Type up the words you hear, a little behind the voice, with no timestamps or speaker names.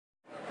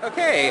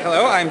Okay,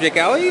 hello, I'm Jake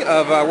Alley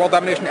of World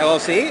Domination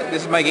LLC.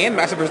 This is my game,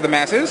 Massive vs. the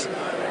Masses.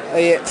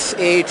 It's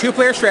a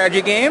two-player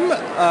strategy game,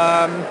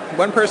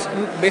 one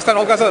person, based on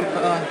old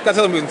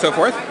Godzilla movies and so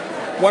forth.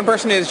 One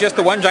person is just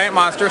the one giant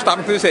monster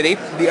stomping through the city.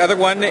 The other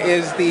one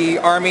is the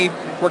army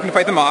working to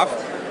fight them off.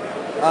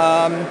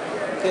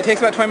 It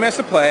takes about 20 minutes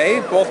to play.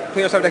 Both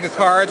players have a deck of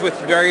cards with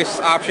various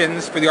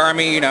options for the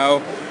army,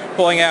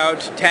 pulling out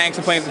tanks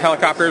and planes and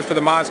helicopters. For the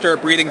monster,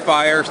 breathing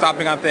fire,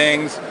 stomping on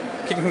things,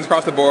 kicking things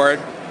across the board.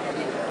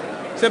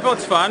 Simple,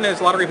 it's fun, there's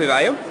a lot of replay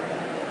value.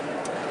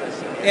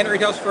 And it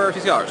retails for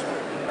 $60.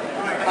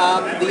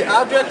 The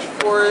object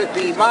for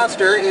the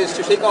monster is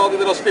to take all the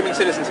little screaming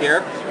citizens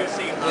here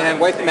and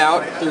wipe them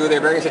out through their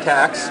various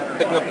attacks,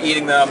 picking up,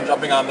 eating them,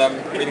 jumping on them,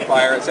 breathing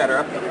fire,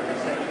 etc.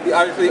 The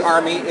object for the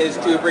army is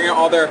to bring out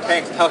all their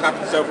tanks,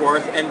 helicopters, and so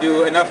forth, and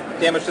do enough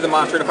damage to the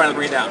monster to finally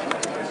bring it down.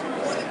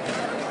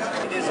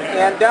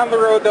 And down the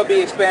road there'll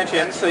be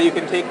expansions, so you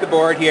can take the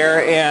board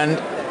here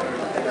and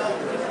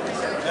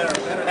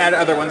add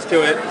other ones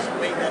to it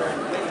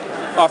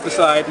off the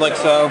side, like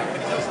so,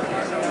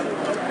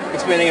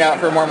 expanding it out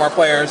for more and more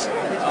players.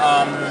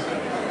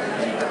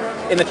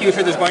 In the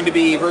future, there's going to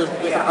be different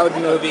other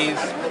movies,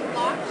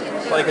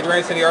 like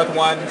Adrenaline City Earth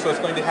 1, so it's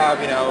going to have,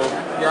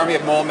 the army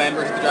of mole men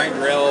versus the giant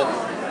drill,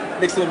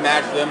 mix them and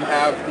match them,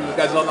 have the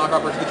Godzilla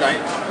knockoff versus the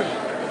giant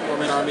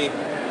woman army,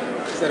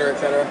 etc.,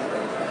 etc.